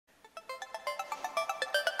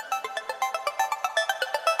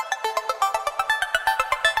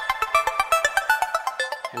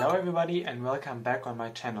Hello everybody and welcome back on my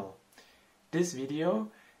channel. This video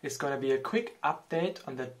is going to be a quick update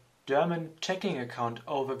on the German checking account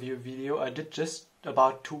overview video I did just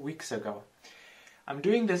about 2 weeks ago. I'm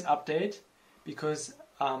doing this update because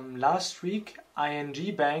last week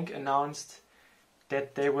ING Bank announced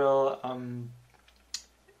that they will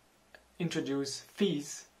introduce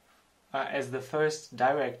fees as the first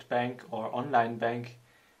direct bank or online bank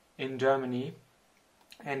in Germany,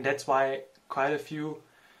 and that's why quite a few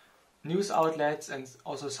news outlets and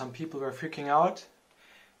also some people were freaking out,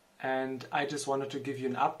 and I just wanted to give you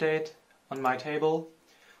an update on my table.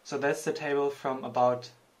 So that's the table from about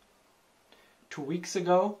 2 weeks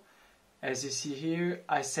ago. As you see here,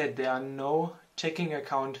 I said there are no checking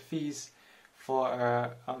account fees for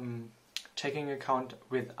a checking account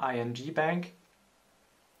with ING Bank.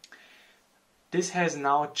 This has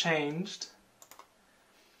now changed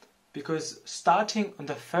because starting on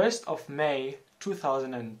the 1st of May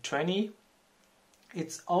 2020,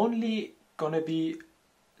 it's only gonna be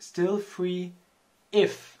still free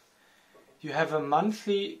if you have a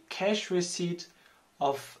monthly cash receipt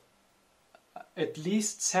of at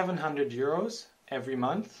least 700 euros every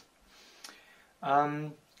month.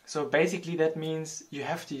 So basically that means you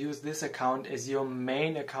have to use this account as your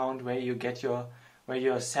main account where you get where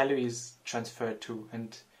your salary is transferred to,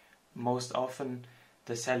 and most often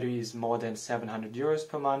the salary is more than 700 euros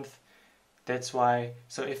per month. That's why,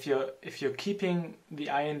 so if you're keeping the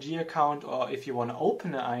ING account, or if you want to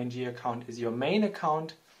open an ING account as your main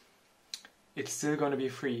account, it's still going to be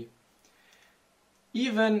free.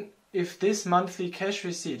 Even if this monthly cash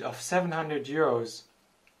receipt of 700 euros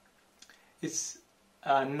is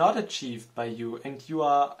not achieved by you and you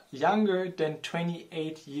are younger than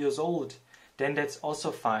 28 years old, then that's also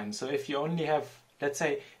fine. So if you only have, let's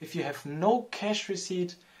say, if you have no cash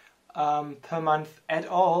receipt per month at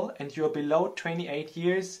all and you're below 28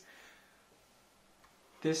 years,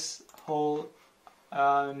 this whole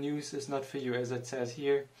news is not for you. As it says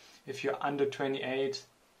here, if you're under 28,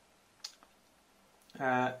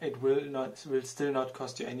 it will still not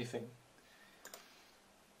cost you anything.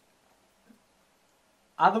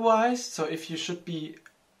 Otherwise, so if you should be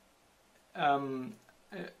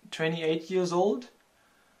 28 years old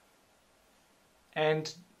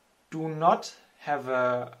and do not have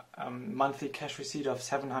a monthly cash receipt of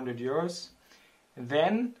 700 euros,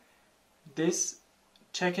 then this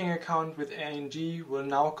checking account with ING will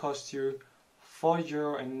now cost you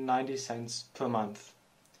 €4.90 per month.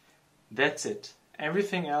 That's it.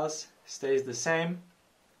 Everything else stays the same.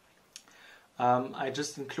 I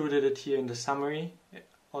just included it here in the summary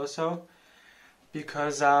also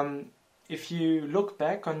because if you look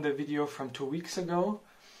back on the video from 2 weeks ago,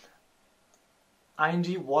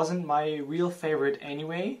 ING wasn't my real favorite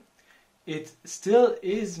anyway. It still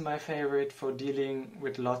is my favorite for dealing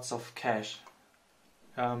with lots of cash.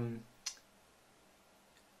 In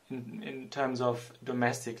terms of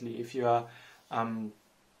domestically, if you are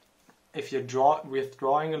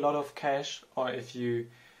withdrawing a lot of cash, or if you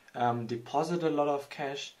deposit a lot of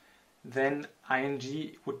cash, then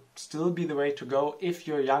ING would still be the way to go if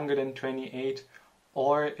you're younger than 28,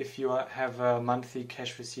 or if you have a monthly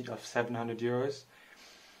cash receipt of 700 euros.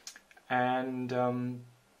 And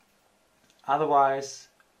otherwise,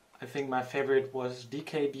 I think my favorite was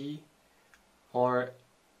DKB or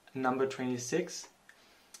N26.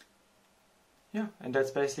 Yeah, and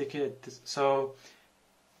that's basically it. So,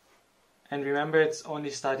 and remember, it's only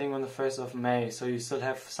starting on the 1st of May, so you still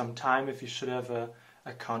have some time if you should have a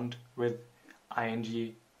account with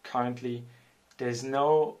ING currently. There's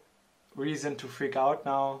no reason to freak out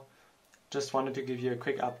now. Just wanted to give you a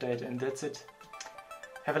quick update, and that's it.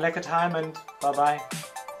 Have a lekker time and bye bye.